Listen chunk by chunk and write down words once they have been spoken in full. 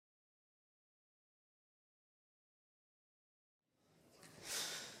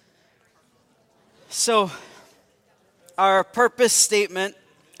So, our purpose statement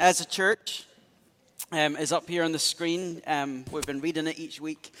as a church is up here on the screen. We've been reading it each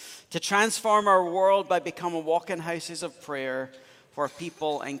week. To transform our world by becoming walking houses of prayer where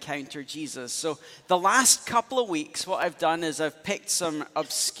people encounter Jesus. So, the last couple of weeks, what I've done is I've picked some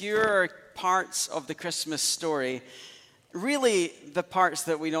obscure parts of the Christmas story. Really, the parts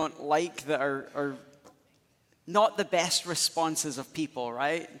that we don't like, that are not the best responses of people,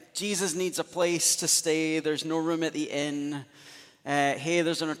 right? Jesus needs a place to stay. There's no room at the inn. Hey,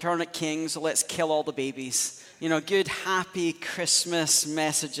 there's an eternal king, so let's kill all the babies. You know, good, happy Christmas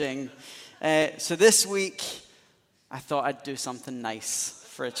messaging. So this week, I thought I'd do something nice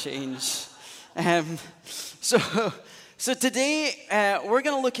for a change. So today, we're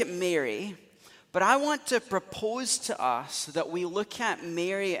going to look at Mary. But I want to propose to us that we look at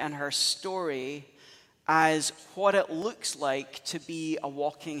Mary and her story as what it looks like to be a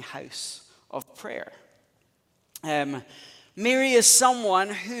walking house of prayer. Mary is someone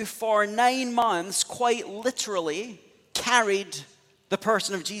who for 9 months quite literally carried the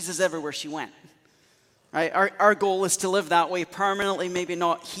person of Jesus everywhere she went. Right? Our goal is to live that way permanently, maybe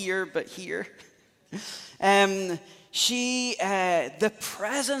not here, but here. The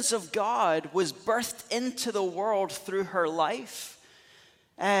presence of God was birthed into the world through her life.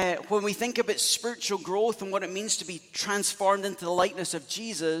 When we think about spiritual growth and what it means to be transformed into the likeness of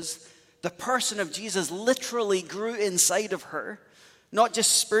Jesus, the person of Jesus literally grew inside of her, not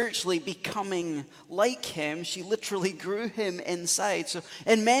just spiritually becoming like him, she literally grew him inside. So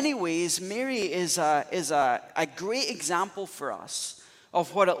in many ways, Mary is a great example for us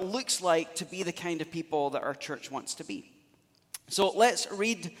of what it looks like to be the kind of people that our church wants to be. So let's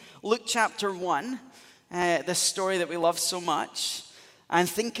read Luke chapter 1, this story that we love so much, and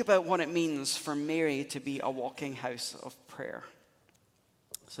think about what it means for Mary to be a walking house of prayer.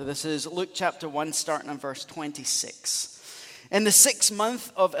 So this is Luke chapter 1, starting on verse 26. In the 6th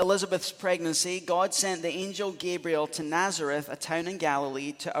month of Elizabeth's pregnancy, God sent the angel Gabriel to Nazareth, a town in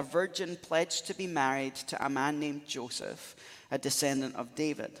Galilee, to a virgin pledged to be married to a man named Joseph, a descendant of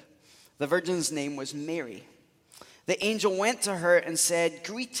David. The virgin's name was Mary. The angel went to her and said,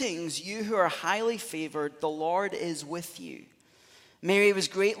 "Greetings, you who are highly favored, the Lord is with you." Mary was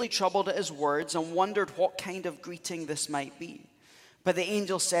greatly troubled at his words and wondered what kind of greeting this might be. But the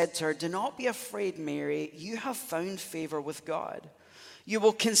angel said to her, "Do not be afraid, Mary. You have found favor with God. You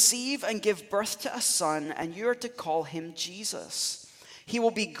will conceive and give birth to a son, and you are to call him Jesus. He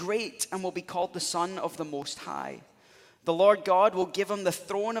will be great and will be called the Son of the Most High. The Lord God will give him the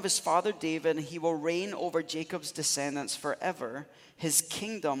throne of his father David, and he will reign over Jacob's descendants forever. His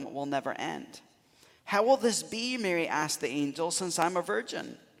kingdom will never end." "How will this be?" Mary asked the angel, "since I'm a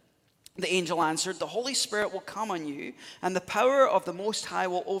virgin?" The angel answered, "The Holy Spirit will come on you, and the power of the Most High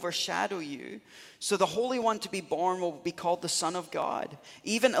will overshadow you. So the Holy One to be born will be called the Son of God.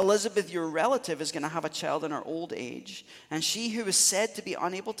 Even Elizabeth, your relative, is going to have a child in her old age, and she who is said to be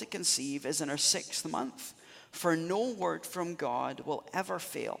unable to conceive is in her 6th month. For no word from God will ever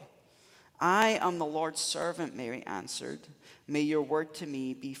fail." "I am the Lord's servant," Mary answered. "May your word to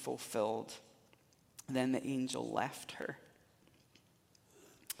me be fulfilled." Then the angel left her.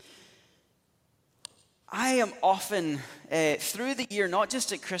 I am often, through the year, not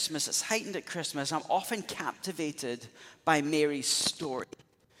just at Christmas, it's heightened at Christmas, I'm often captivated by Mary's story,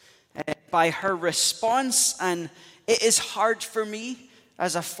 by her response, and it is hard for me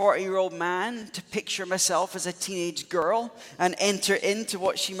as a 40-year-old man to picture myself as a teenage girl and enter into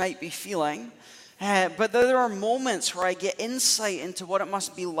what she might be feeling. But there are moments where I get insight into what it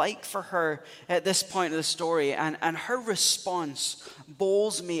must be like for her at this point of the story, and her response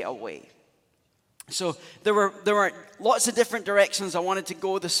bowls me away. So there were lots of different directions I wanted to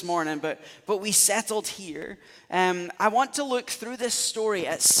go this morning, but we settled here. I want to look through this story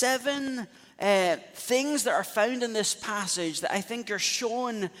at 7 things that are found in this passage that I think are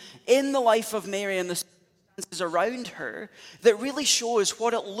shown in the life of Mary and the circumstances around her that really shows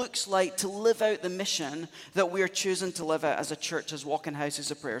what it looks like to live out the mission that we are choosing to live out as a church, as walking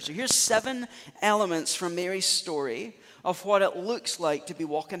houses of prayer. So here's 7 elements from Mary's story of what it looks like to be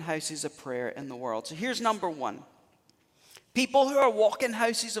walking houses of prayer in the world. So here's number 1. People who are walking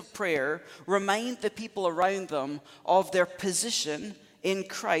houses of prayer remind the people around them of their position in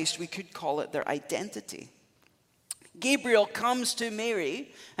Christ. We could call it their identity. Gabriel comes to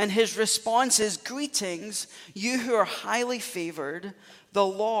Mary, and his response is, "Greetings, you who are highly favored, the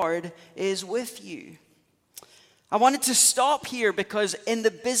Lord is with you." I wanted to stop here because in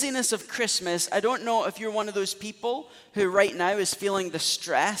the busyness of Christmas, I don't know if you're one of those people who right now is feeling the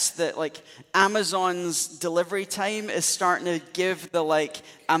stress that like Amazon's delivery time is starting to give the like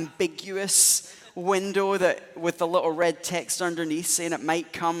ambiguous window that with the little red text underneath saying it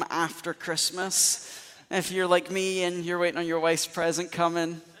might come after Christmas. If you're like me and you're waiting on your wife's present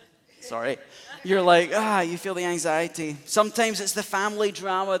coming, sorry, you're like, you feel the anxiety. Sometimes it's the family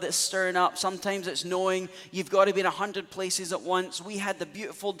drama that's stirring up. Sometimes it's knowing you've got to be in 100 places at once. We had the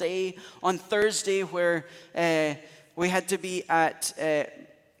beautiful day on Thursday where we had to be at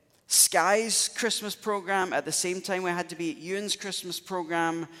Sky's Christmas program. At the same time, we had to be at Ewan's Christmas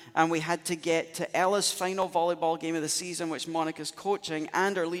program, and we had to get to Ella's final volleyball game of the season, which Monica's coaching,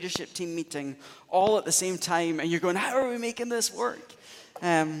 and our leadership team meeting all at the same time. And you're going, how are we making this work?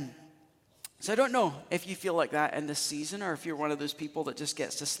 So I don't know if you feel like that in this season or if you're one of those people that just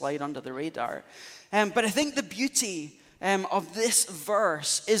gets to slide under the radar. But I think the beauty of this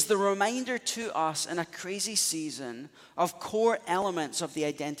verse is the reminder to us in a crazy season of core elements of the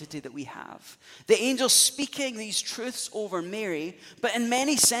identity that we have. The angel speaking these truths over Mary, but in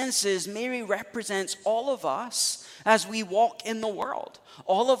many senses, Mary represents all of us as we walk in the world.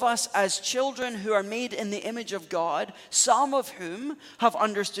 All of us as children who are made in the image of God, some of whom have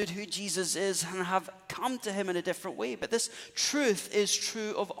understood who Jesus is and have come to him in a different way. But this truth is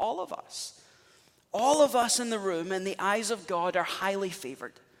true of all of us. All of us in the room, in the eyes of God, are highly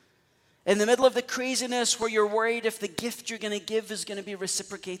favored. In the middle of the craziness where you're worried if the gift you're going to give is going to be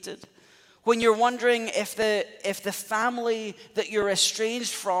reciprocated, when you're wondering if the family that you're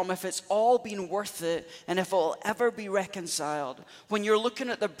estranged from, if it's all been worth it, and if it'll ever be reconciled, when you're looking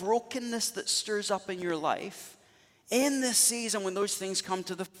at the brokenness that stirs up in your life, in this season when those things come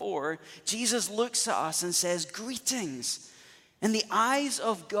to the fore, Jesus looks at us and says, greetings. In the eyes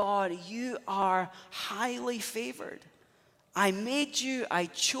of God, you are highly favored. I made you, I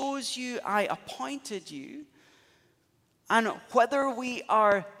chose you, I appointed you. And whether we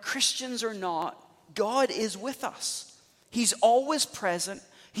are Christians or not, God is with us. He's always present.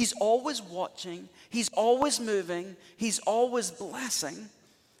 He's always watching. He's always moving. He's always blessing.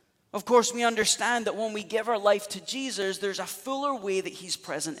 Of course, we understand that when we give our life to Jesus, there's a fuller way that he's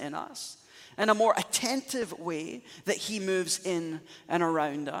present in us and a more attentive way that he moves in and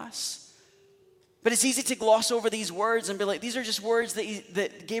around us. But it's easy to gloss over these words and be like, these are just words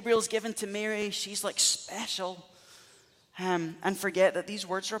that Gabriel's given to Mary. She's like special. And forget that these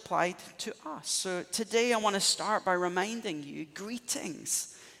words are applied to us. So today I want to start by reminding you,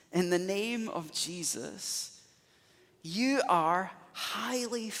 greetings in the name of Jesus. You are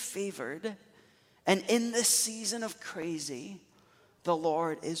highly favored, and in this season of crazy, the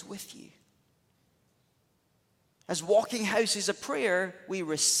Lord is with you. As walking houses of prayer, we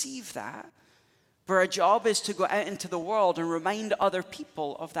receive that, but our job is to go out into the world and remind other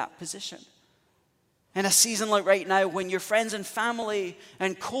people of that position. In a season like right now, when your friends and family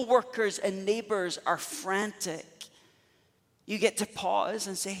and co-workers and neighbors are frantic, you get to pause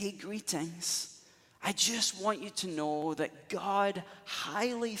and say, hey, greetings. I just want you to know that God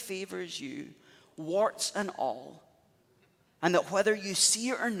highly favors you, warts and all, and that whether you see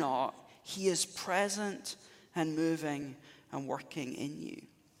it or not, he is present and moving and working in you.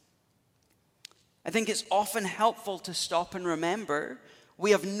 I think it's often helpful to stop and remember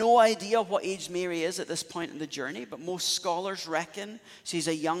we have no idea what age Mary is at this point in the journey, but most scholars reckon she's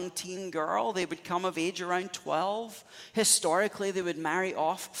a young teen girl. They would come of age around 12. Historically, they would marry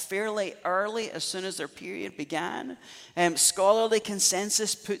off fairly early as soon as their period began. Scholarly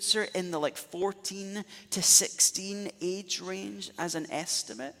consensus puts her in the 14 to 16 age range as an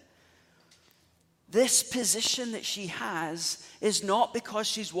estimate. This position that she has is not because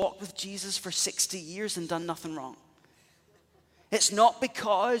she's walked with Jesus for 60 years and done nothing wrong. It's not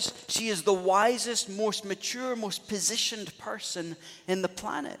because she is the wisest, most mature, most positioned person in the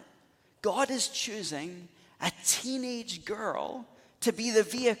planet. God is choosing a teenage girl to be the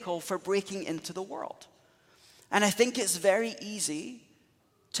vehicle for breaking into the world. And I think it's very easy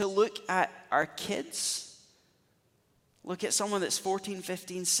to look at our kids, look at someone that's 14,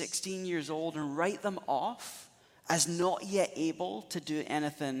 15, 16 years old and write them off as not yet able to do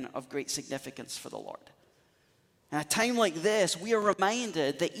anything of great significance for the Lord. At a time like this, we are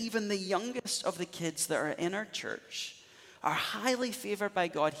reminded that even the youngest of the kids that are in our church are highly favored by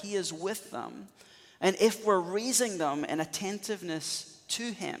God. He is with them. And if we're raising them in attentiveness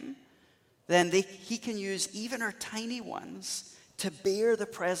to him, then he can use even our tiny ones to bear the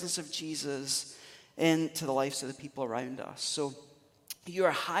presence of Jesus into the lives of the people around us. So you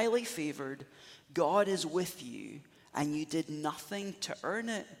are highly favored. God is with you, and you did nothing to earn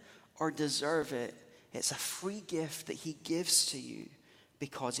it or deserve it. It's a free gift that he gives to you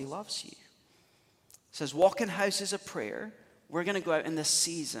because he loves you. It says, walk in houses of prayer. We're going to go out in this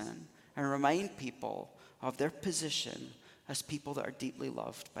season and remind people of their position as people that are deeply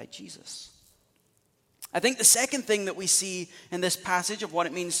loved by Jesus. I think the second thing that we see in this passage of what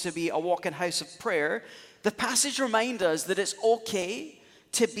it means to be a walking house of prayer, the passage reminds us that it's okay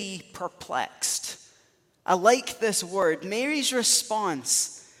to be perplexed. I like this word. Mary's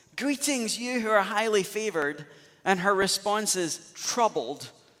response, greetings you who are highly favored, and her response is troubled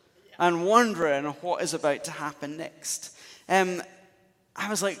and wondering what is about to happen next. I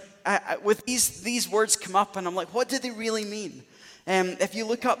was like, with these words come up, and I'm like, what do they really mean? If you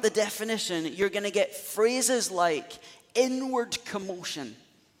look up the definition, you're going to get phrases like inward commotion.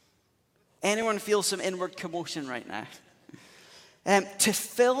 Anyone feel some inward commotion right now? To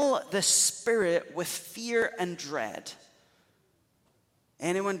fill the spirit with fear and dread.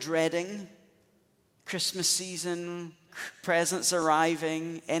 Anyone dreading Christmas season, presents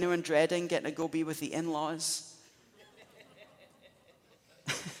arriving? Anyone dreading getting to go be with the in-laws?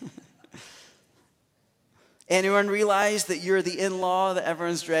 Anyone realize that you're the in-law that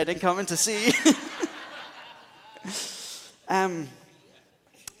everyone's dreading coming to see?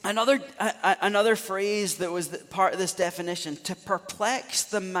 Another phrase that was part of this definition, to perplex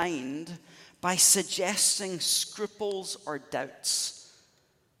the mind by suggesting scruples or doubts.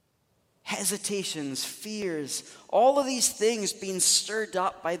 Hesitations, fears, all of these things being stirred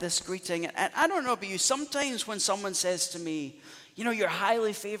up by this greeting. And I don't know about you, sometimes when someone says to me, you know, you're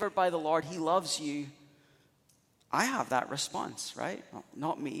highly favored by the Lord, he loves you, I have that response, right? Well,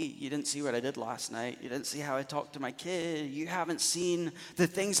 not me. You didn't see what I did last night. You didn't see how I talked to my kid. You haven't seen the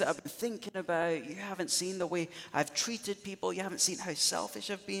things that I've been thinking about. You haven't seen the way I've treated people. You haven't seen how selfish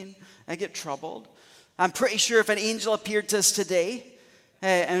I've been. I get troubled. I'm pretty sure if an angel appeared to us today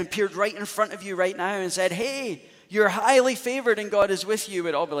and appeared right in front of you right now and said, hey, you're highly favored and God is with you,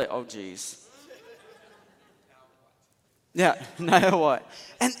 we'd all be like, oh, geez. Yeah, now what?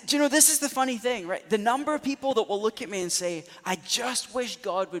 And do you know, this is the funny thing, right? The number of people that will look at me and say, I just wish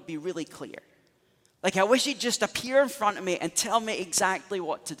God would be really clear. Like, I wish he'd just appear in front of me and tell me exactly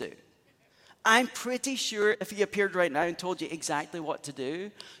what to do. I'm pretty sure if he appeared right now and told you exactly what to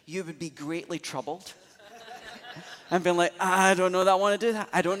do, you would be greatly troubled. And being like, I don't know that I want to do that.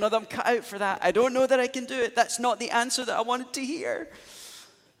 I don't know that I'm cut out for that. I don't know that I can do it. That's not the answer that I wanted to hear.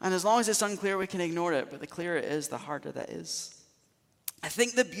 And as long as it's unclear, we can ignore it. But the clearer it is, the harder that is. I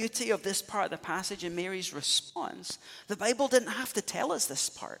think the beauty of this part of the passage and Mary's response, the Bible didn't have to tell us this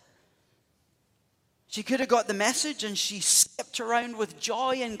part. She could have got the message and she skipped around with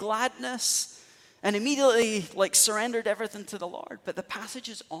joy and gladness and immediately surrendered everything to the Lord. But the passage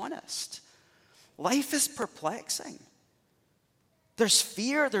is honest. Life is perplexing. There's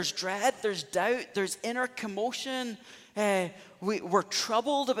fear, there's dread, there's doubt, there's inner commotion. We're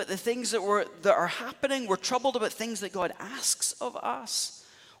troubled about the things that are happening. We're troubled about things that God asks of us.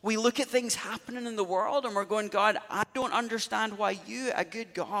 We look at things happening in the world and we're going, God, I don't understand why you, a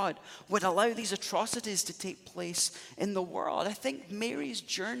good God, would allow these atrocities to take place in the world. I think Mary's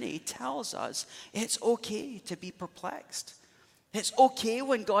journey tells us it's okay to be perplexed. It's okay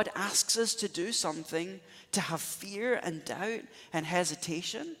when God asks us to do something to have fear and doubt and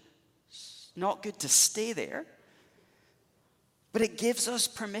hesitation. It's not good to stay there. But it gives us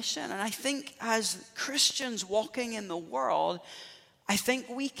permission. And I think as Christians walking in the world, I think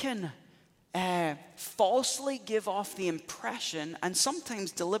we can falsely give off the impression and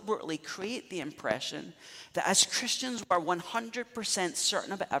sometimes deliberately create the impression that as Christians we're 100%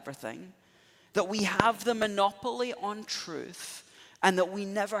 certain about everything, that we have the monopoly on truth, and that we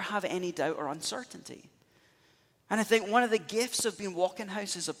never have any doubt or uncertainty. And I think one of the gifts of being walking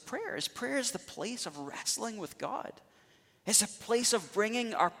houses of prayer is the place of wrestling with God. It's a place of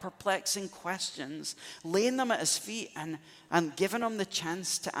bringing our perplexing questions, laying them at his feet and giving him the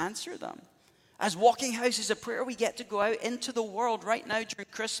chance to answer them. As walking houses of prayer, we get to go out into the world right now during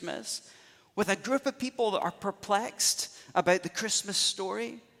Christmas with a group of people that are perplexed about the Christmas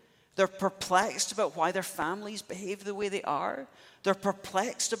story. They're perplexed about why their families behave the way they are. They're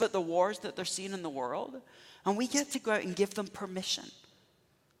perplexed about the wars that they're seeing in the world. And we get to go out and give them permission.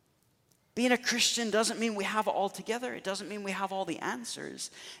 Being a Christian doesn't mean we have it all together. It doesn't mean we have all the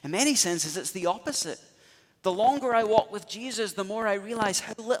answers. In many senses, it's the opposite. The longer I walk with Jesus, the more I realize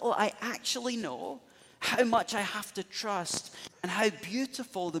how little I actually know, how much I have to trust, and how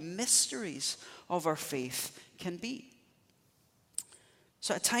beautiful the mysteries of our faith can be.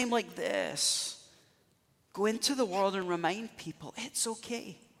 So at a time like this, go into the world and remind people it's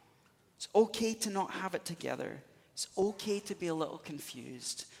okay. It's okay to not have it together. It's okay to be a little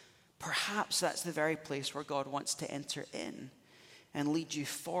confused. Perhaps that's the very place where God wants to enter in and lead you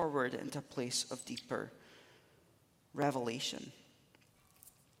forward into a place of deeper revelation.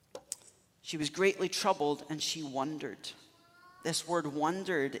 She was greatly troubled and she wondered. This word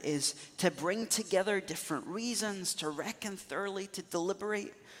wondered is to bring together different reasons, to reckon thoroughly, to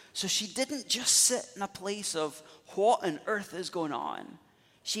deliberate. So she didn't just sit in a place of what on earth is going on.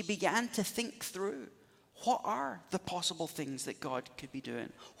 She began to think through, what are the possible things that God could be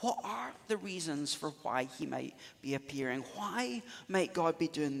doing? What are the reasons for why he might be appearing? Why might God be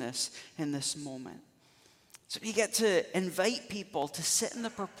doing this in this moment? So we get to invite people to sit in the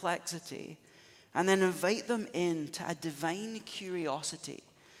perplexity and then invite them into a divine curiosity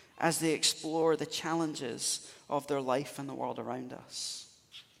as they explore the challenges of their life and the world around us.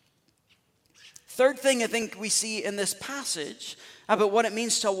 Third thing I think we see in this passage about what it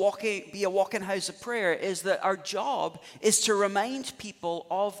means to be a walking house of prayer is that our job is to remind people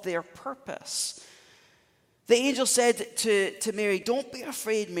of their purpose. The angel said to Mary, "Don't be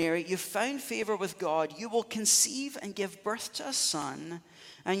afraid, Mary. You've found favor with God. You will conceive and give birth to a son,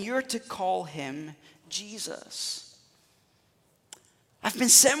 and you're to call him Jesus." I've been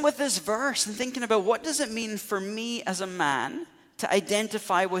sitting with this verse and thinking about what does it mean for me as a man to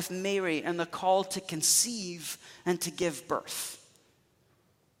identify with Mary and the call to conceive and to give birth.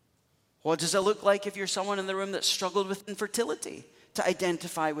 What does it look like if you're someone in the room that struggled with infertility? To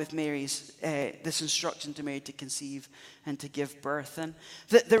identify with Mary's, this instruction to Mary to conceive and to give birth. And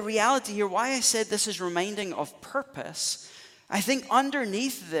the reality here, why I said this is reminding of purpose, I think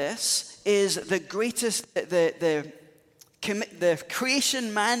underneath this is the greatest, the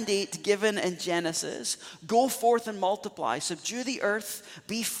creation mandate given in Genesis. Go forth and multiply, subdue the earth,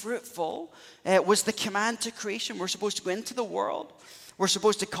 be fruitful, was the command to creation. We're supposed to go into the world. We're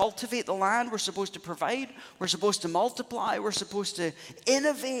supposed to cultivate the land. We're supposed to provide. We're supposed to multiply. We're supposed to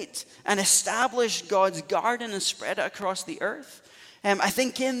innovate and establish God's garden and spread it across the earth. I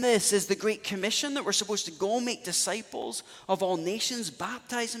think in this is the Great Commission that we're supposed to go make disciples of all nations,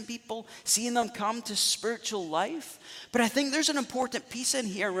 baptizing people, seeing them come to spiritual life. But I think there's an important piece in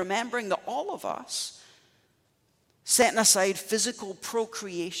here, remembering that all of us, setting aside physical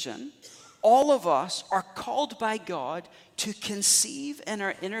procreation, all of us are called by God to conceive in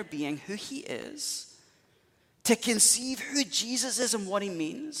our inner being who he is, to conceive who Jesus is and what he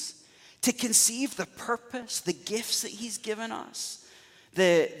means, to conceive the purpose, the gifts that he's given us,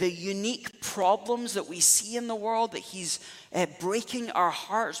 the unique problems that we see in the world that he's breaking our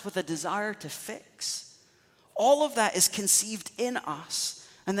hearts with a desire to fix. All of that is conceived in us,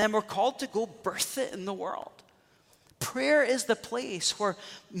 and then we're called to go birth it in the world. Prayer is the place where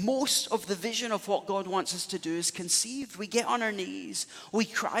most of the vision of what God wants us to do is conceived. We get on our knees. We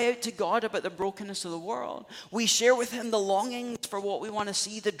cry out to God about the brokenness of the world. We share with him the longings for what we want to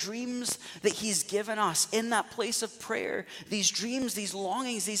see, the dreams that he's given us in that place of prayer. These dreams, these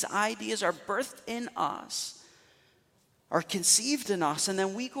longings, these ideas are birthed in us, are conceived in us, and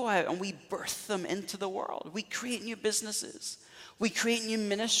then we go out and we birth them into the world. We create new businesses. We create new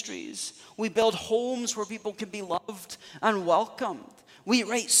ministries. We build homes where people can be loved and welcomed. We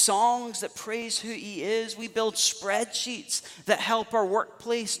write songs that praise who he is. We build spreadsheets that help our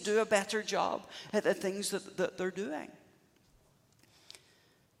workplace do a better job at the things that they're doing.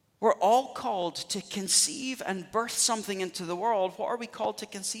 We're all called to conceive and birth something into the world. What are we called to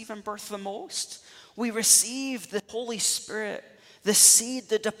conceive and birth the most? We receive the Holy Spirit, the seed,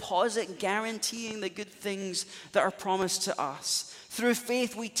 the deposit guaranteeing the good things that are promised to us. Through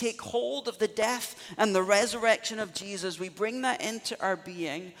faith, we take hold of the death and the resurrection of Jesus. We bring that into our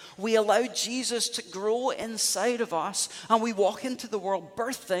being. We allow Jesus to grow inside of us, and we walk into the world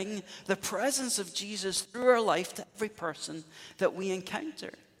birthing the presence of Jesus through our life to every person that we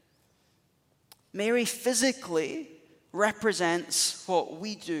encounter. Mary physically represents what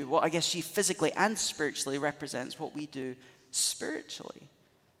we do. Well, I guess she physically and spiritually represents what we do spiritually.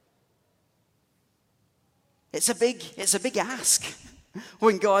 It's a big ask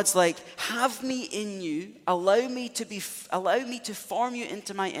when God's like, have me in you, allow me to form you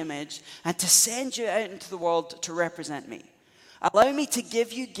into my image and to send you out into the world to represent me. Allow me to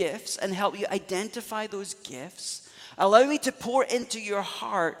give you gifts and help you identify those gifts. Allow me to pour into your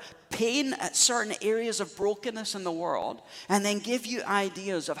heart pain at certain areas of brokenness in the world, and then give you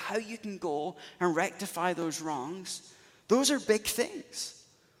ideas of how you can go and rectify those wrongs. Those are big things.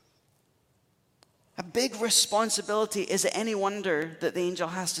 A big responsibility. Is it any wonder that the angel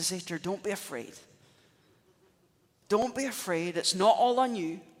has to say to her, don't be afraid. Don't be afraid. It's not all on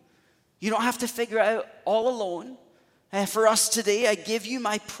you. You don't have to figure it out all alone. For us today, I give you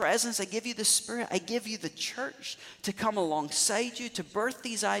my presence. I give you the Spirit. I give you the church to come alongside you, to birth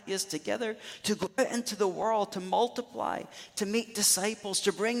these ideas together, to go out into the world, to multiply, to make disciples,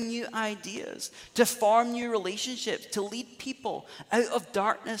 to bring new ideas, to form new relationships, to lead people out of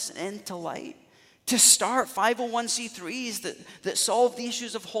darkness and into light, To start 501c3s that solve the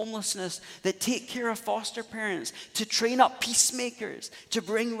issues of homelessness, that take care of foster parents, to train up peacemakers, to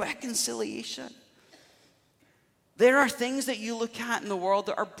bring reconciliation. There are things that you look at in the world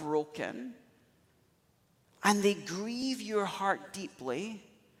that are broken, and they grieve your heart deeply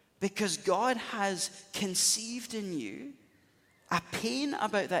because God has conceived in you a pain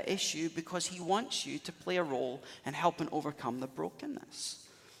about that issue because he wants you to play a role in helping overcome the brokenness.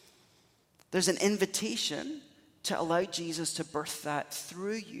 There's an invitation to allow Jesus to birth that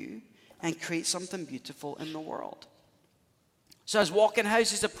through you and create something beautiful in the world. So as Walking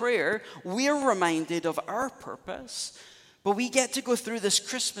Houses of Prayer, we're reminded of our purpose, but we get to go through this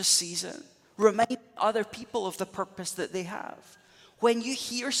Christmas season reminding other people of the purpose that they have. When you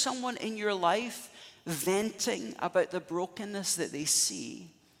hear someone in your life venting about the brokenness that they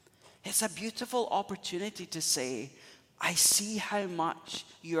see, it's a beautiful opportunity to say, I see how much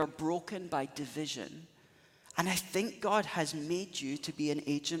you are broken by division, and I think God has made you to be an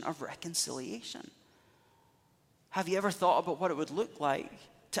agent of reconciliation. Have you ever thought about what it would look like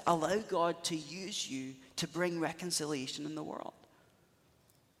to allow God to use you to bring reconciliation in the world?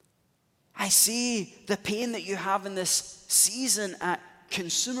 I see the pain that you have in this season at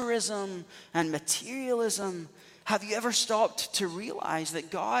consumerism and materialism. Have you ever stopped to realize that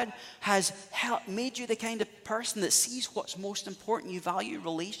God has made you the kind of person that sees what's most important? You value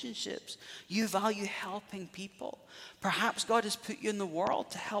relationships. You value helping people. Perhaps God has put you in the world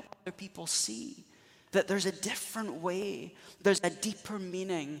to help other people see that there's a different way. There's a deeper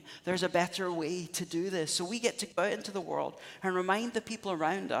meaning. There's a better way to do this. So we get to go out into the world and remind the people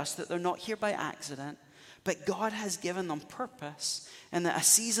around us that they're not here by accident, but God has given them purpose, and that a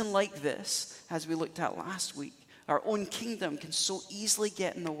season like this, as we looked at last week, our own kingdom can so easily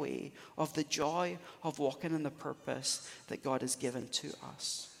get in the way of the joy of walking in the purpose that God has given to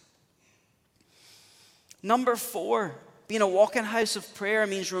us. Number 4, being a walking house of prayer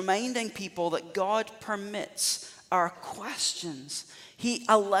means reminding people that God permits our questions. He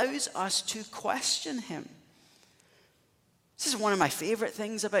allows us to question him. This is one of my favorite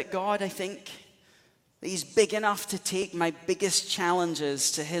things about God, I think. He's big enough to take my biggest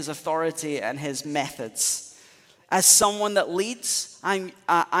challenges to his authority and his methods. As someone that leads, I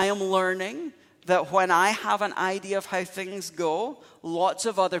am learning that when I have an idea of how things go, lots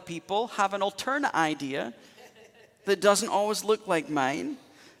of other people have an alternate idea that doesn't always look like mine.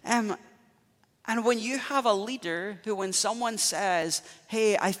 And when you have a leader who, when someone says,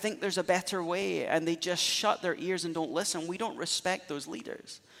 hey, I think there's a better way, and they just shut their ears and don't listen, we don't respect those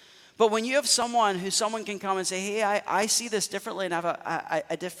leaders. But when you have someone can come and say, hey, I see this differently and have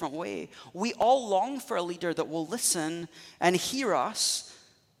a different way, we all long for a leader that will listen and hear us,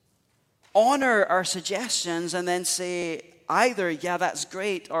 honor our suggestions, and then say either, yeah, that's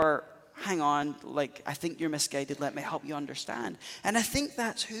great, or hang on, I think you're misguided, let me help you understand. And I think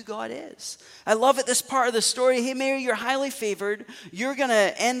that's who God is. I love at this part of the story, hey, Mary, you're highly favored. You're going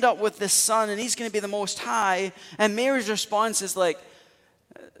to end up with this son, and he's going to be the most high. And Mary's response is like,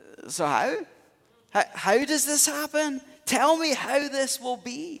 so how? How does this happen? Tell me how this will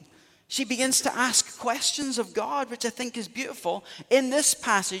be. She begins to ask questions of God, which I think is beautiful. In this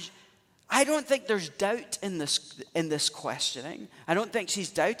passage, I don't think there's doubt in this questioning. I don't think she's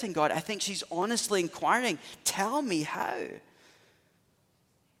doubting God. I think she's honestly inquiring, tell me how.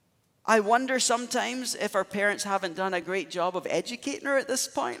 I wonder sometimes if our parents haven't done a great job of educating her at this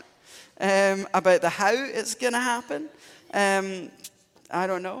point about the how it's going to happen. I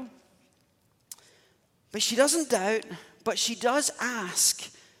don't know. But she doesn't doubt, but she does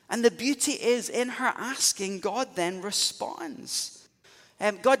ask. And the beauty is in her asking, God then responds.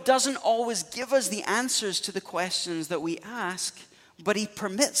 God doesn't always give us the answers to the questions that we ask, but he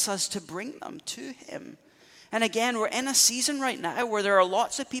permits us to bring them to him. And again, we're in a season right now where there are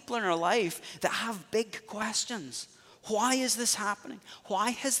lots of people in our life that have big questions. Why is this happening?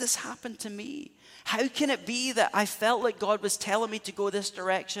 Why has this happened to me? How can it be that I felt like God was telling me to go this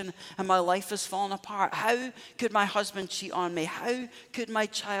direction and my life has fallen apart? How could my husband cheat on me? How could my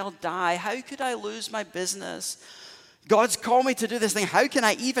child die? How could I lose my business? God's called me to do this thing. How can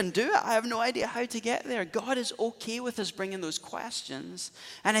I even do it? I have no idea how to get there. God is okay with us bringing those questions.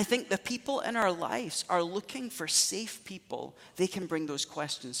 And I think the people in our lives are looking for safe people they can bring those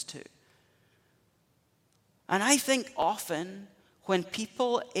questions to. And I think often when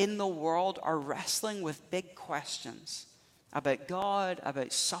people in the world are wrestling with big questions about God,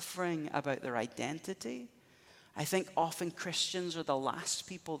 about suffering, about their identity, I think often Christians are the last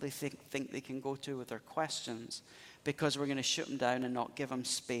people they think they can go to with their questions because we're going to shoot them down and not give them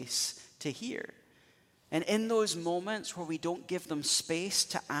space to hear. And in those moments where we don't give them space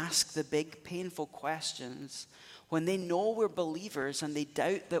to ask the big, painful questions, when they know we're believers and they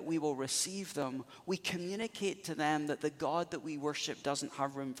doubt that we will receive them, we communicate to them that the God that we worship doesn't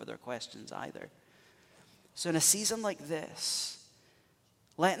have room for their questions either. So in a season like this,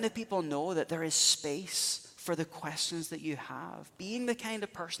 letting the people know that there is space for the questions that you have, being the kind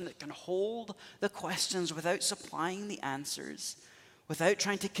of person that can hold the questions without supplying the answers, without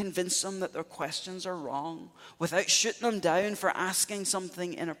trying to convince them that their questions are wrong, without shooting them down for asking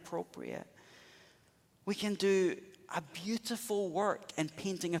something inappropriate. We can do a beautiful work in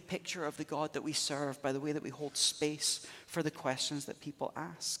painting a picture of the God that we serve by the way that we hold space for the questions that people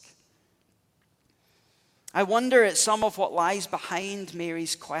ask. I wonder at some of what lies behind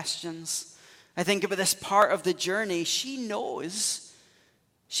Mary's questions. I think about this part of the journey. She knows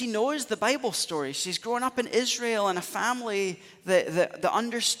the Bible story. She's grown up in Israel in a family that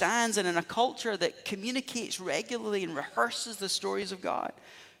understands and in a culture that communicates regularly and rehearses the stories of God.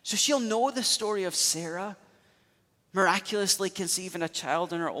 So she'll know the story of Sarah miraculously conceiving a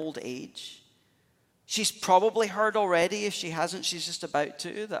child in her old age. She's probably heard already, if she hasn't, she's just about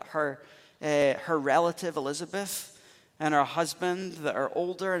to, that her relative Elizabeth and her husband that are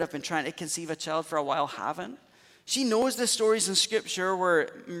older and have been trying to conceive a child for a while haven't. She knows the stories in Scripture where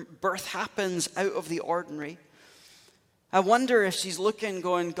birth happens out of the ordinary. I wonder if she's looking,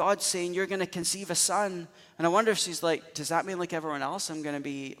 going, God's saying, you're going to conceive a son. And I wonder if she's like, does that mean like everyone else, I'm going to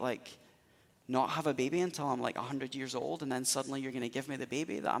be like, not have a baby until I'm like 100 years old, and then suddenly you're going to give me the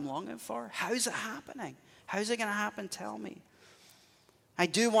baby that I'm longing for? How's it happening? How's it going to happen? Tell me. I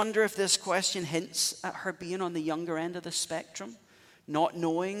do wonder if this question hints at her being on the younger end of the spectrum, not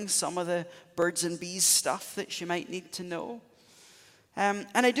knowing some of the birds and bees stuff that she might need to know. And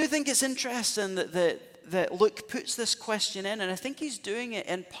I do think it's interesting that Luke puts this question in, and I think he's doing it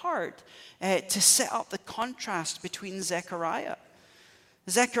in part to set up the contrast between Zechariah.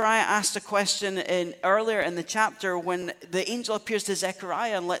 Zechariah asked a question earlier in the chapter when the angel appears to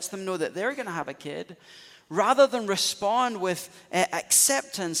Zechariah and lets them know that they're going to have a kid. Rather than respond with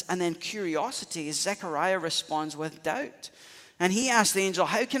acceptance and then curiosity, Zechariah responds with doubt. And he asked the angel,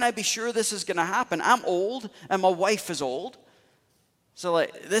 how can I be sure this is going to happen? I'm old and my wife is old. So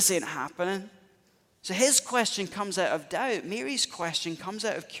like, this ain't happening. So his question comes out of doubt. Mary's question comes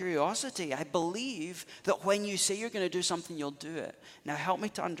out of curiosity. I believe that when you say you're going to do something, you'll do it. Now help me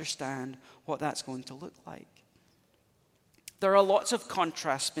to understand what that's going to look like. There are lots of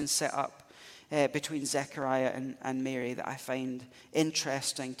contrasts been set up between Zechariah and Mary that I find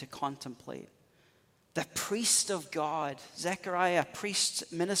interesting to contemplate. The priest of God, Zechariah,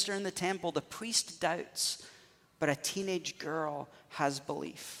 priest, minister in the temple, the priest doubts, but a teenage girl has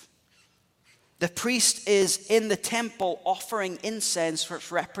belief. The priest is in the temple offering incense, which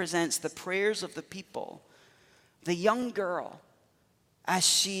represents the prayers of the people. The young girl, as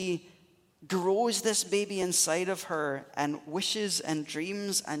she grows this baby inside of her and wishes and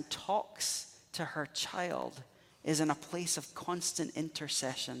dreams and talks to her child, is in a place of constant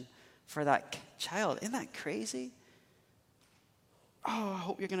intercession for that child. Isn't that crazy? Oh, I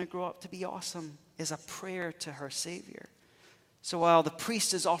hope you're going to grow up to be awesome, is a prayer to her Savior. So while the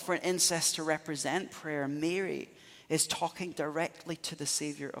priest is offering incense to represent prayer, Mary is talking directly to the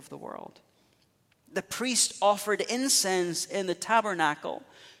Savior of the world. The priest offered incense in the tabernacle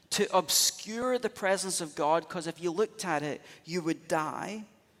to obscure the presence of God, because if you looked at it, you would die.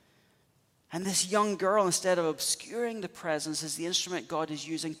 And this young girl, instead of obscuring the presence, is the instrument God is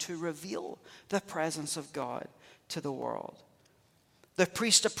using to reveal the presence of God to the world. The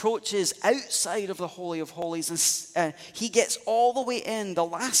priest approaches outside of the Holy of Holies, and he gets all the way in. The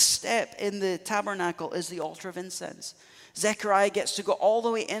last step in the tabernacle is the altar of incense. Zechariah gets to go all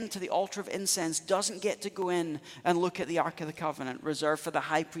the way into the altar of incense, doesn't get to go in and look at the Ark of the Covenant, reserved for the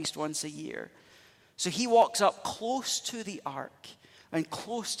high priest once a year. So he walks up close to the ark and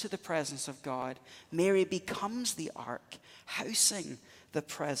close to the presence of God. Mary becomes the ark, housing the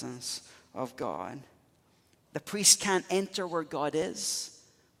presence of God. The priest can't enter where God is,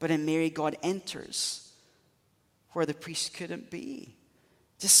 but in Mary, God enters where the priest couldn't be.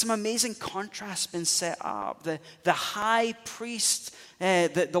 Just some amazing contrasts been set up. The high priest,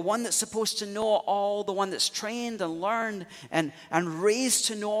 the one that's supposed to know all, the one that's trained and learned and raised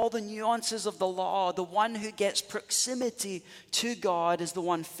to know all the nuances of the law, the one who gets proximity to God is the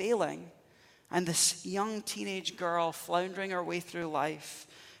one failing. And this young teenage girl floundering her way through life,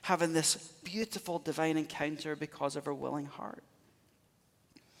 having this beautiful divine encounter because of her willing heart.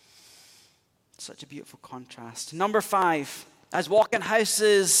 Such a beautiful contrast. Number 5. As walking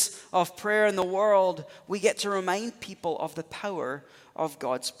houses of prayer in the world, we get to remind people of the power of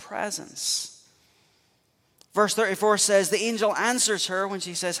God's presence. Verse 34 says, the angel answers her when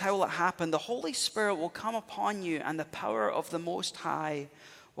she says, how will it happen? The Holy Spirit will come upon you, and the power of the Most High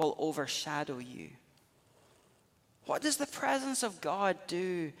will overshadow you. What does the presence of God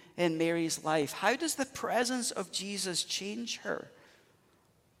do in Mary's life? How does the presence of Jesus change her?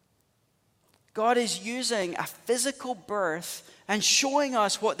 God is using a physical birth and showing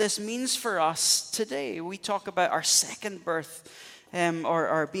us what this means for us today. We talk about our second birth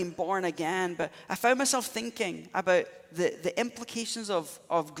or being born again, but I found myself thinking about the implications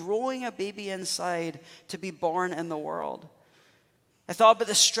of growing a baby inside to be born in the world. I thought about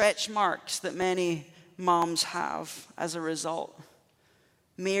the stretch marks that many moms have as a result.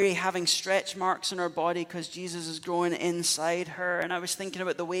 Mary having stretch marks on her body because Jesus is growing inside her. And I was thinking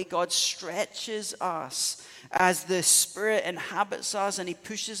about the way God stretches us as the Spirit inhabits us and he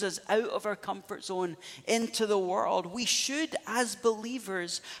pushes us out of our comfort zone into the world. We should, as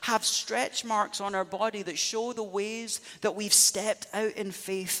believers, have stretch marks on our body that show the ways that we've stepped out in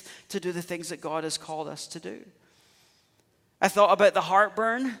faith to do the things that God has called us to do. I thought about the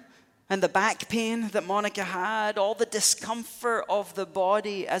heartburn and the back pain that Monica had, all the discomfort of the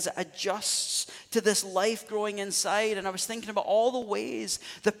body as it adjusts to this life growing inside. And I was thinking about all the ways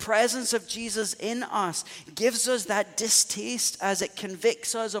the presence of Jesus in us gives us that distaste as it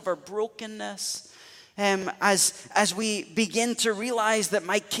convicts us of our brokenness. As we begin to realize that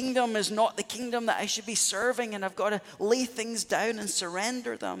my kingdom is not the kingdom that I should be serving, and I've got to lay things down and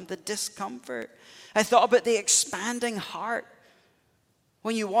surrender them, the discomfort. I thought about the expanding heart.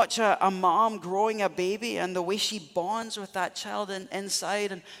 When you watch a mom growing a baby and the way she bonds with that child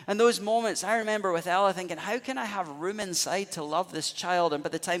inside. And those moments, I remember with Ella thinking, how can I have room inside to love this child? And by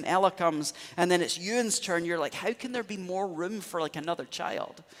the time Ella comes and then it's Ewan's turn, you're like, how can there be more room for like another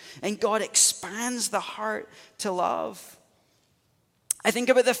child? And God expands the heart to love. I think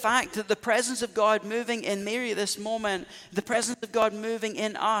about the fact that the presence of God moving in Mary this moment, the presence of God moving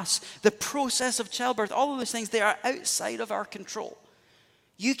in us, the process of childbirth, all of those things, they are outside of our control.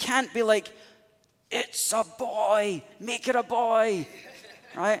 You can't be like, it's a boy, make it a boy,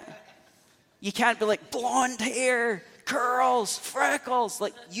 right? You can't be like, blonde hair, curls, freckles.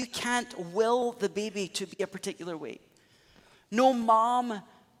 Like, you can't will the baby to be a particular way. No mom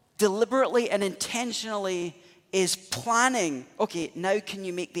deliberately and intentionally is planning, okay, now can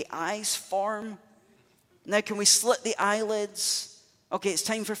you make the eyes form? Now can we slit the eyelids? Okay, it's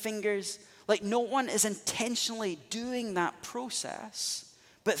time for fingers. Like, no one is intentionally doing that process.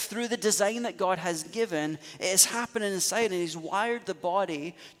 But through the design that God has given, it is happening inside, and he's wired the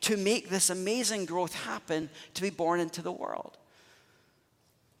body to make this amazing growth happen to be born into the world.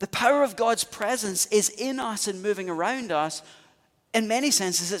 The power of God's presence is in us and moving around us. In many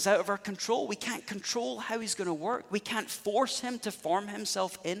senses, it's out of our control. We can't control how he's going to work. We can't force him to form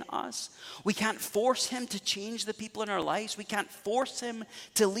himself in us. We can't force him to change the people in our lives. We can't force him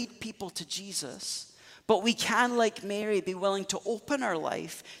to lead people to Jesus. But we can, like Mary, be willing to open our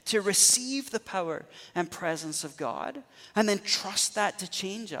life to receive the power and presence of God and then trust that to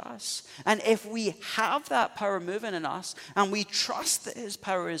change us. And if we have that power moving in us and we trust that his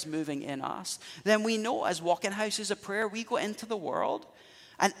power is moving in us, then we know as Walking Houses of Prayer, we go into the world,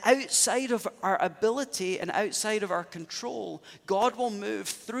 and outside of our ability and outside of our control, God will move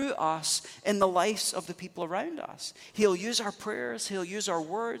through us in the lives of the people around us. He'll use our prayers, he'll use our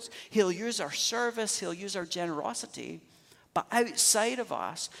words, he'll use our service, he'll use our generosity. But outside of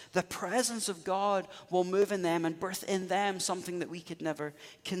us, the presence of God will move in them and birth in them something that we could never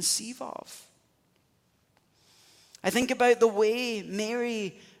conceive of. I think about the way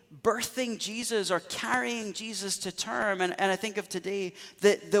Mary birthing Jesus or carrying Jesus to term, and I think of today,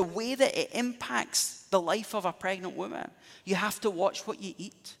 the way that it impacts the life of a pregnant woman. You have to watch what you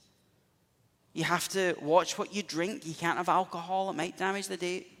eat. You have to watch what you drink. You can't have alcohol. It might damage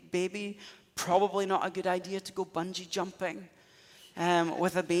the baby. Probably not a good idea to go bungee jumping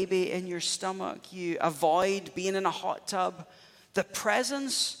with a baby in your stomach. You avoid being in a hot tub. The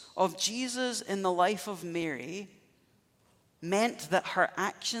presence of Jesus in the life of Mary meant that her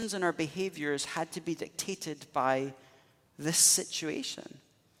actions and her behaviors had to be dictated by this situation.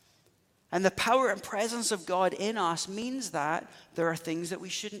 And the power and presence of God in us means that there are things that we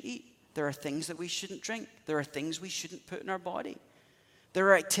shouldn't eat. There are things that we shouldn't drink. There are things we shouldn't put in our body. There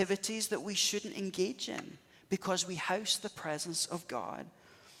are activities that we shouldn't engage in because we house the presence of God.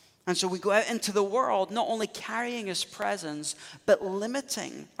 And so we go out into the world not only carrying his presence, but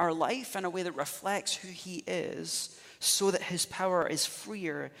limiting our life in a way that reflects who he is, so that his power is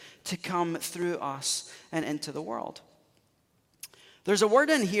freer to come through us and into the world. There's a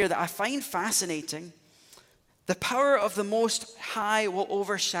word in here that I find fascinating. The power of the Most High will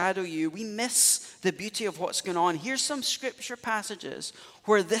overshadow you. We miss the beauty of what's going on. Here's some scripture passages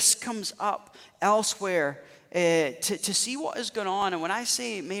where this comes up elsewhere to see what is going on. And when I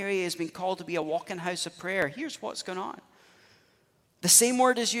say Mary has been called to be a walking house of prayer, here's what's going on. The same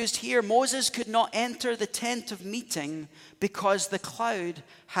word is used here. Moses could not enter the tent of meeting because the cloud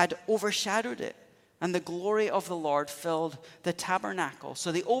had overshadowed it, and the glory of the Lord filled the tabernacle.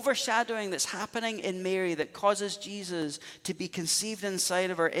 So the overshadowing that's happening in Mary that causes Jesus to be conceived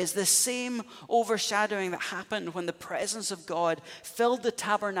inside of her is the same overshadowing that happened when the presence of God filled the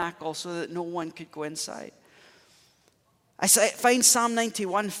tabernacle so that no one could go inside. I find Psalm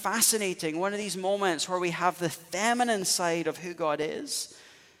 91 fascinating, one of these moments where we have the feminine side of who God is.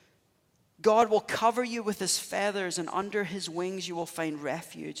 God will cover you with his feathers, and under his wings you will find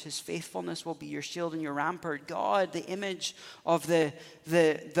refuge. His faithfulness will be your shield and your rampart. God, the image of the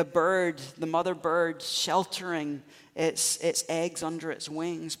bird, the mother bird, sheltering its eggs under its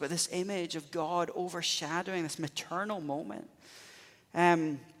wings. But this image of God overshadowing this maternal moment.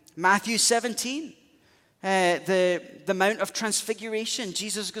 Matthew 17. The Mount of Transfiguration.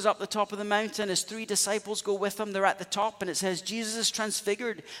 Jesus goes up the top of the mountain. His 3 disciples go with him. They're at the top, and it says Jesus is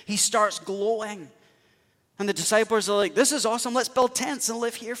transfigured. He starts glowing. And the disciples are like, this is awesome. Let's build tents and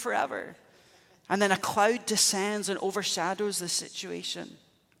live here forever. And then a cloud descends and overshadows the situation.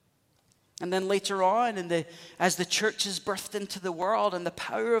 And then later on, as the church is birthed into the world and the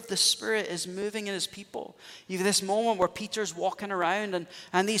power of the Spirit is moving in his people, you have this moment where Peter's walking around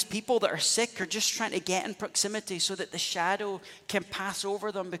and these people that are sick are just trying to get in proximity so that the shadow can pass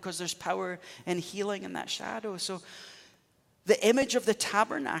over them because there's power and healing in that shadow. So the image of the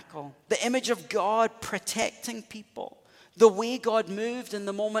tabernacle, the image of God protecting people, the way God moved in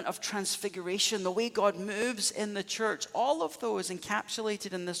the moment of transfiguration, the way God moves in the church, all of those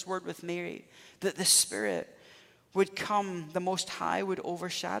encapsulated in this word with Mary, that the Spirit would come, the Most High would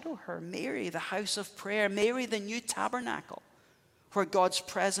overshadow her. Mary, the house of prayer. Mary, the new tabernacle where God's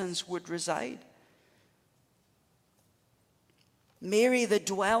presence would reside. Mary, the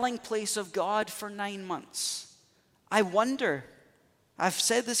dwelling place of God for 9 months. I wonder, I've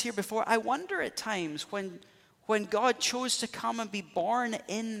said this here before, I wonder at times when God chose to come and be born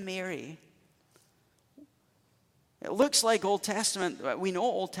in Mary. It looks like Old Testament, we know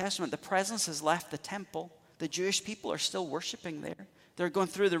Old Testament, the presence has left the temple. The Jewish people are still worshiping there. They're going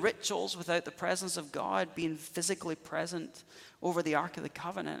through the rituals without the presence of God being physically present over the Ark of the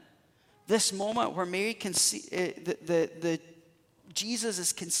Covenant. This moment where Mary Jesus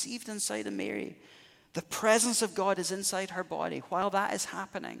is conceived inside of Mary, the presence of God is inside her body. While that is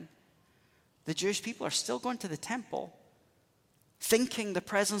happening, the Jewish people are still going to the temple, thinking the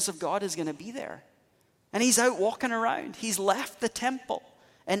presence of God is going to be there. And he's out walking around. He's left the temple.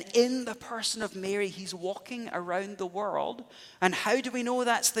 And in the person of Mary, he's walking around the world. And how do we know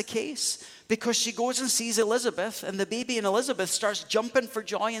that's the case? Because she goes and sees Elizabeth, and the baby in Elizabeth starts jumping for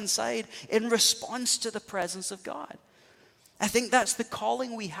joy inside in response to the presence of God. I think that's the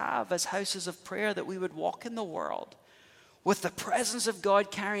calling we have as houses of prayer, that we would walk in the world with the presence of God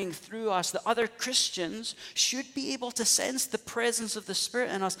carrying through us. The other Christians should be able to sense the presence of the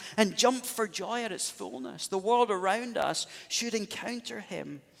Spirit in us and jump for joy at its fullness. The world around us should encounter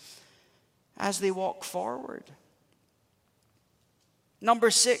him as they walk forward.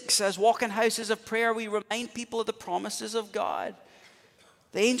 Number 6, as walking houses of prayer, we remind people of the promises of God.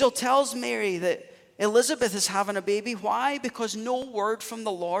 The angel tells Mary that Elizabeth is having a baby. Why? Because no word from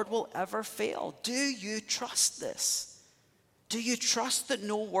the Lord will ever fail. Do you trust this? Do you trust that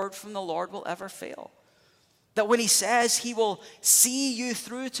no word from the Lord will ever fail? That when he says he will see you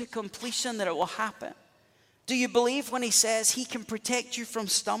through to completion, that it will happen? Do you believe when he says he can protect you from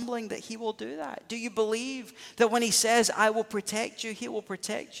stumbling, that he will do that? Do you believe that when he says, I will protect you, he will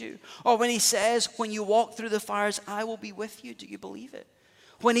protect you? Or when he says, when you walk through the fires, I will be with you, do you believe it?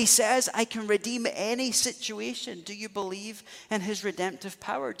 When he says, I can redeem any situation, do you believe in his redemptive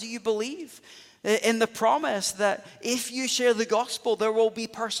power? Do you believe in the promise that if you share the gospel, there will be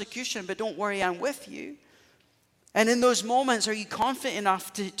persecution, but don't worry, I'm with you? And in those moments, are you confident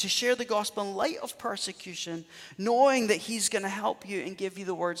enough to share the gospel in light of persecution, knowing that he's going to help you and give you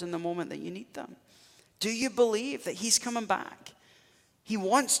the words in the moment that you need them? Do you believe that he's coming back? He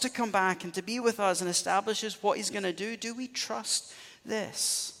wants to come back and to be with us and establishes what he's going to do. Do we trust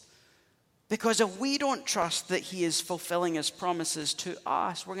this? Because if we don't trust that he is fulfilling his promises to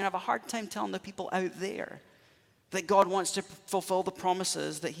us, we're going to have a hard time telling the people out there that God wants to fulfill the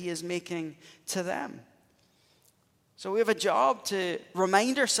promises that he is making to them. So we have a job to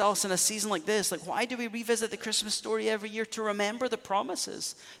remind ourselves in a season like this, like why do we revisit the Christmas story every year? To remember the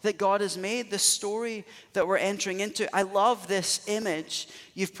promises that God has made, the story that we're entering into. I love this image.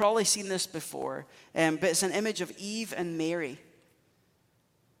 You've probably seen this before, but it's an image of Eve and Mary.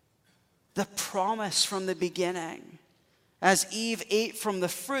 The promise from the beginning. As Eve ate from the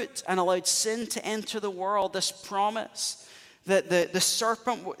fruit and allowed sin to enter the world, this promise that the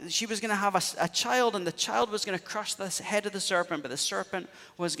serpent, she was going to have a child, and the child was going to crush the head of the serpent, but the serpent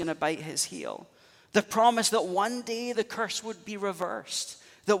was going to bite his heel. The promise that one day the curse would be reversed,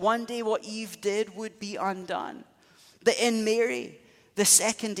 that one day what Eve did would be undone. That in Mary, the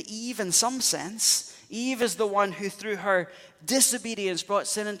second Eve in some sense, Eve is the one who through her disobedience brought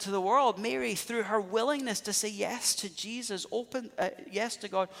sin into the world. Mary, through her willingness to say yes to Jesus, yes to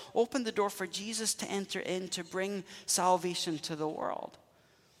God, opened the door for Jesus to enter in to bring salvation to the world.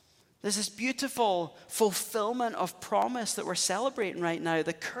 There's this beautiful fulfillment of promise that we're celebrating right now.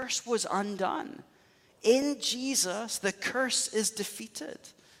 The curse was undone. In Jesus, the curse is defeated.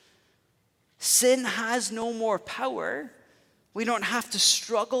 Sin has no more power. We don't have to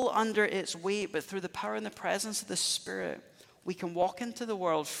struggle under its weight, but through the power and the presence of the Spirit, we can walk into the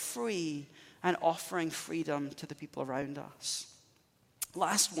world free and offering freedom to the people around us.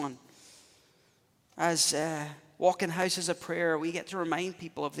 Last one. As walking houses of prayer, we get to remind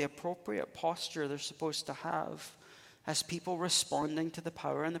people of the appropriate posture they're supposed to have as people responding to the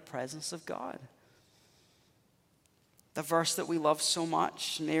power and the presence of God. The verse that we love so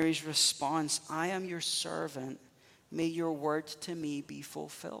much, Mary's response, I am your servant. May your word to me be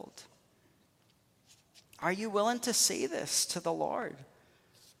fulfilled. Are you willing to say this to the Lord?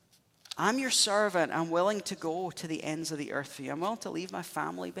 I'm your servant. I'm willing to go to the ends of the earth for you. I'm willing to leave my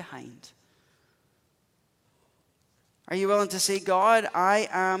family behind. Are you willing to say, God,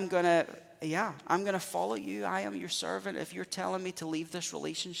 I'm going to follow you. I am your servant. If you're telling me to leave this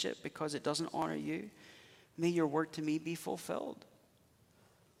relationship because it doesn't honor you, may your word to me be fulfilled.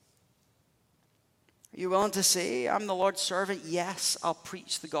 Are you willing to say, I'm the Lord's servant? Yes, I'll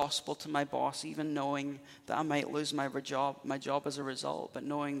preach the gospel to my boss, even knowing that I might lose my job as a result, but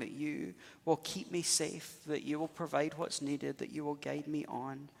knowing that you will keep me safe, that you will provide what's needed, that you will guide me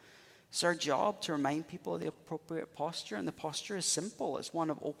on. It's our job to remind people of the appropriate posture, and the posture is simple. It's one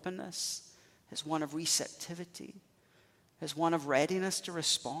of openness. It's one of receptivity. It's one of readiness to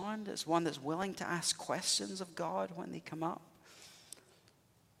respond. It's one that's willing to ask questions of God when they come up.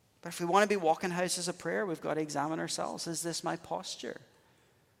 But if we want to be walking houses of prayer, we've got to examine ourselves. Is this my posture?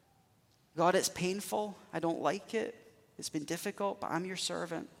 God, it's painful. I don't like it. It's been difficult, but I'm your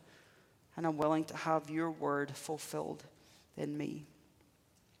servant, and I'm willing to have your word fulfilled in me.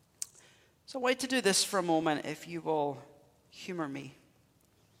 So I want you to do this for a moment, if you will humor me.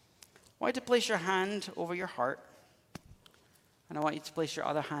 I want you to place your hand over your heart, and I want you to place your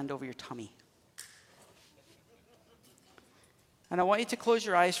other hand over your tummy. And I want you to close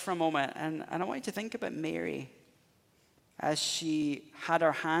your eyes for a moment, and I want you to think about Mary as she had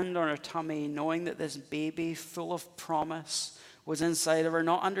her hand on her tummy, knowing that this baby full of promise was inside of her,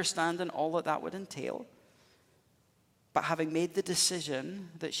 not understanding all that would entail, but having made the decision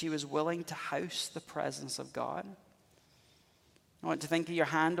that she was willing to house the presence of God. I want you to think of your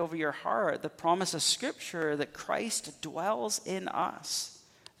hand over your heart, the promise of Scripture that Christ dwells in us,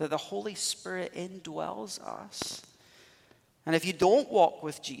 that the Holy Spirit indwells us. And if you don't walk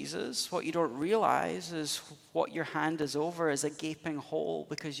with Jesus, what you don't realize is what your hand is over is a gaping hole,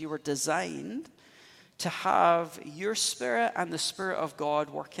 because you were designed to have your spirit and the Spirit of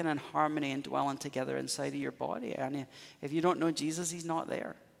God working in harmony and dwelling together inside of your body. And if you don't know Jesus, he's not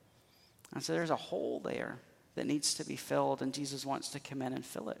there. And so there's a hole there that needs to be filled, and Jesus wants to come in and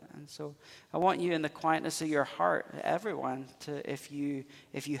fill it. And so I want you, in the quietness of your heart, everyone, to if you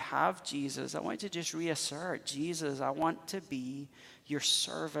have Jesus, I want you to just reassert, Jesus, I want to be your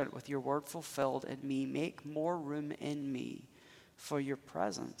servant with your word fulfilled in me. Make more room in me for your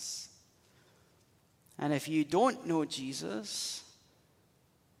presence. And if you don't know Jesus,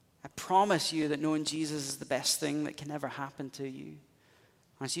 I promise you that knowing Jesus is the best thing that can ever happen to you.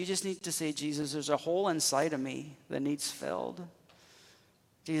 And so you just need to say, Jesus, there's a hole inside of me that needs filled.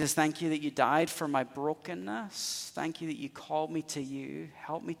 Jesus, thank you that you died for my brokenness. Thank you that you called me to you.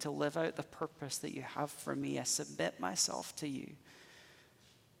 Help me to live out the purpose that you have for me. I submit myself to you.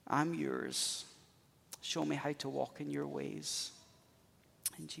 I'm yours. Show me how to walk in your ways.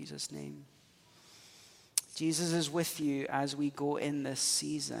 In Jesus' name. Jesus is with you as we go in this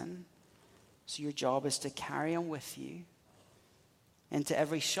season. So your job is to carry him with you into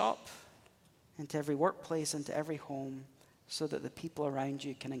every shop, into every workplace, into every home, so that the people around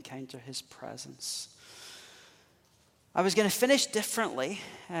you can encounter his presence. I was going to finish differently.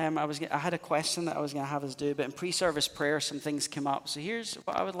 I had a question that I was going to have us do, but in pre-service prayer, some things came up. So here's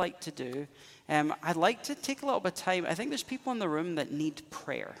what I would like to do. I'd like to take a little bit of time. I think there's people in the room that need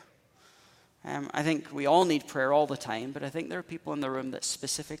prayer. I think we all need prayer all the time, but I think there are people in the room that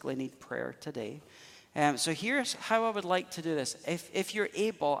specifically need prayer today. So here's how I would like to do this. If you're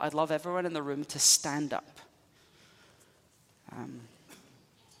able, I'd love everyone in the room to stand up.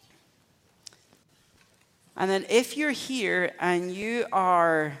 And then if you're here and you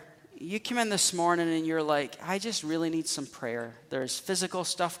came in this morning and you're like, I just really need some prayer. There's physical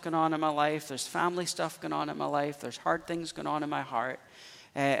stuff going on in my life. There's family stuff going on in my life. There's hard things going on in my heart.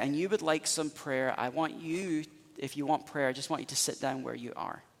 And you would like some prayer. I want you, if you want prayer, I just want you to sit down where you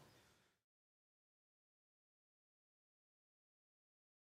are.